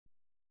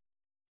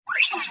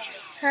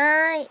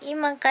はい、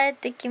今帰っ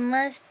てき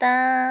まし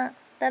た。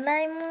た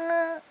だいま。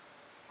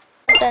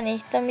小谷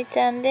ひとみち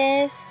ゃん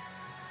です。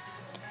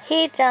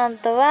ひーちゃん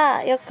と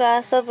はよく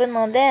遊ぶ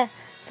ので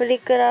プリ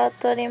クラを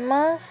撮り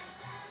ます。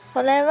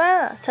これ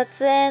は撮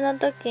影の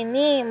時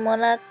にも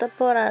らった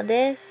ポラ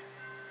です。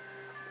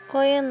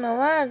こういうの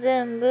は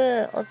全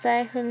部お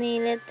財布に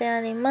入れて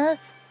ありま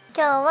す。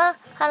今日は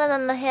春菜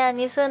の部屋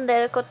に住んで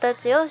る子た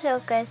ちを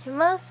紹介し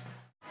ます。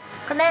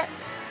これ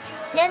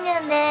にゃんにゃ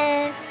ん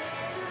です。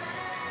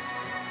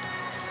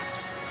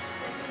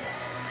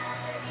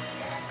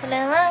こ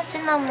れはシ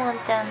ナモン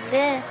ちゃん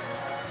で、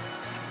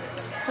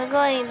す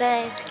ごい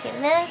大好き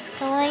です。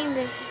可愛いん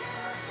です。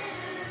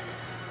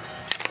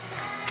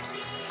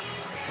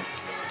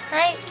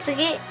はい、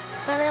次。こ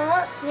れも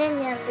にゃん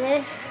にゃん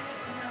です。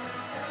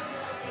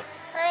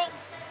はい、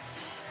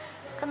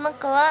この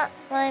子は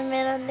マイ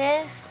メロ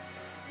です。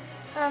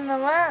ハナ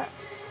は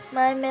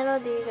マイメロ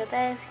ディーが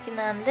大好き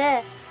なん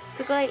で、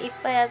すごいいっ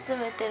ぱい集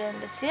めてる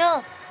んです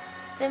よ。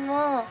で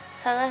も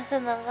探す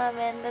のが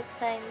めんどく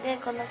さいんで、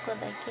この子だ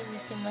けに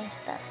しまし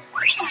た。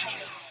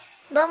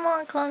どう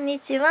もこんに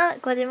ちは、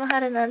小島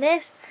春菜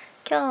です。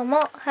今日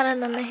も春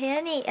菜の部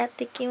屋にやっ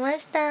てきま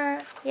した。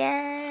イエ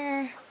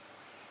ーイ。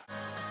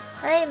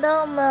はい、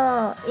どう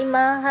も。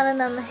今春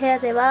菜の部屋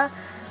では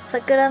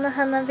桜の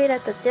花びら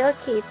たちを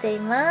聞いてい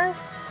ま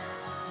す。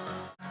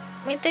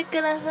見て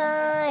くだ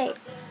さい。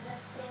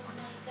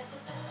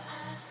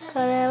こ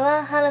れ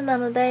は春菜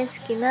の大好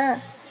きなち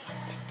っ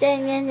ちゃい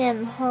にゃんにゃ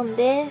んの本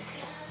で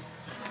す。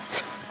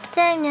ちっ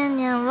ちゃいにゃん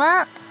にゃん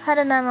は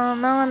春菜の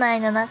脳内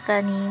の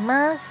中にい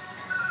ます。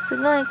す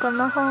ごいこ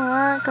の本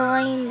は可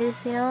愛いんで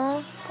す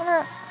よ。ほ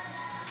ら。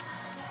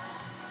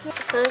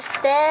そし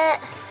て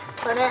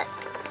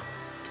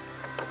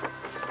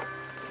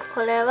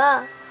これ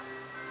は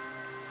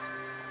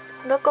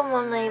ドコ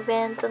モのイ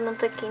ベントの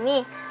時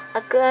に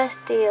アクアシ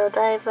ティお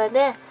台場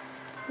で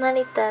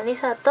成田り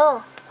さ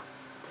と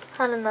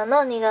春菜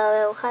の似顔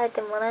絵を描い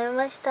てもらい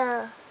まし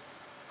た。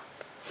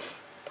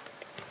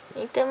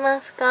似てま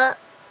すか？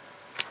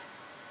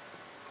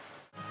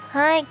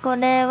はい、こ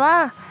れ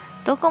は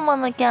ドコモ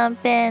のキャン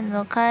ペーン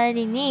の帰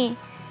りに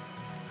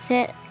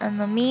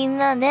みん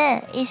な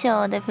で衣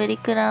装でプリ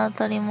クラを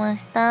撮りま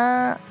し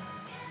た。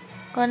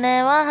こ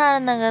れは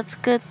春菜が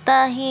作っ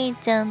たひー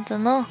ちゃんと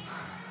の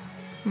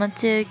待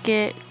ち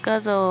受け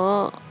画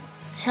像を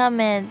写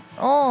メ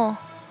をど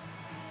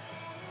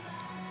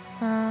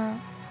うもー、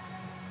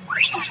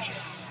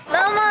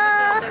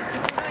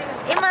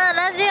今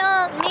ラジオ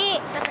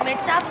になんかめっ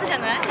ちゃアップじゃ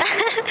ない？ラ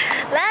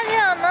ジオ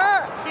の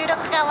収録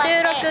が終わ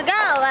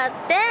っ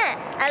て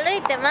歩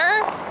いて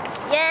ます。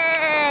イエ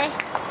ーイ。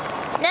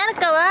にゃる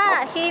か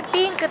はヒー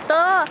ピンクと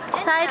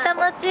埼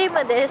玉チー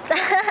ムでした。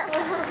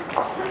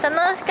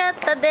楽しかっ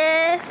た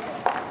です。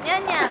にゃ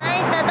んにゃん。は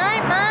い、ただ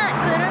いま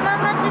車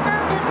待ち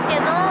なんですけ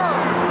ど、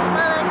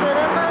まだ車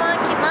は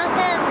来ませ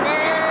んね。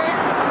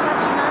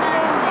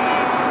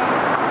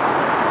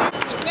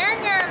にゃん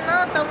にゃんの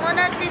友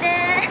達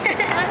です。こん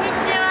に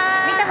ち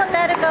は。見たこと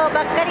ある顔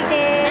ばっかり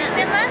です。知っ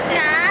てます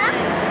か？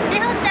し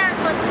ほちゃん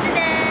こっち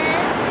です。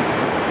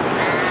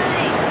はい、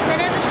セ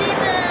レブチー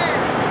ム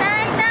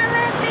埼玉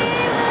チー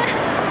ム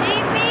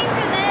ヒーピン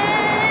クで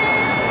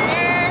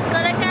ね。こ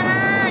れか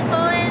ら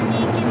公園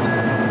に行きます。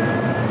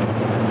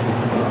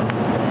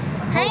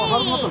はい、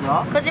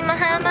小島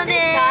春菜です。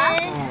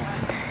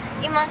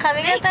今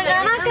髪型が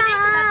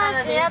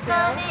シアタ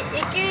ーに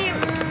行き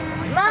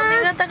ます。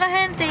髪型が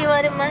変って言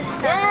われまし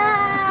た。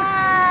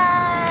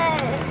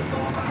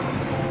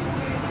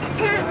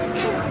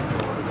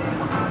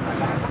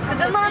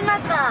車の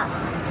中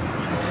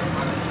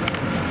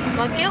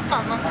負けよう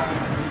かな。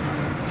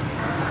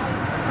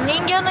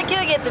人形の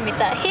球月み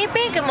たい。ヒー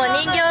ピンクも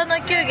人形の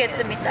球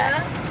月みたい。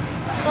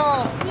そう、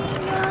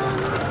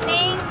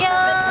人形の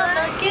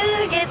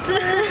球月。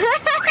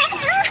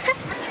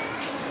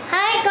はい、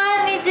こ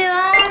んにち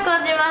は、小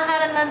島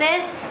春菜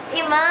です。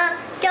今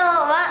日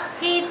は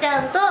ひーち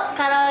ゃんと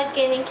カラオ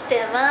ケに来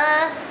て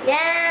ます。イエ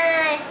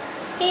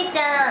ーイ。ひーち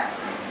ゃん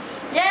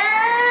イエーイ。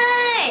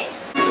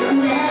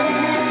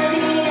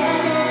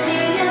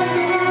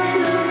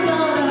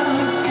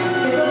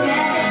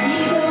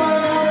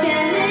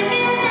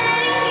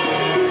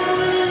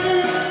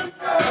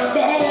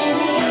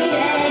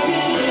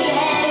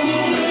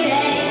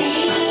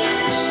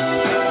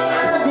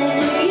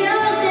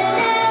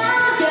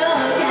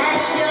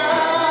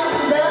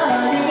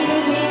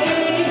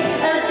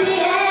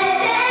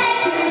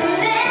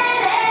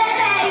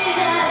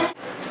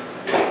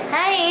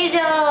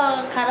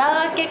カ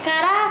ラオケか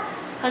ら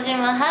小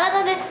島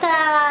春菜でした。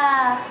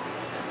バ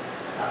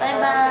イ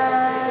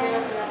バーイ。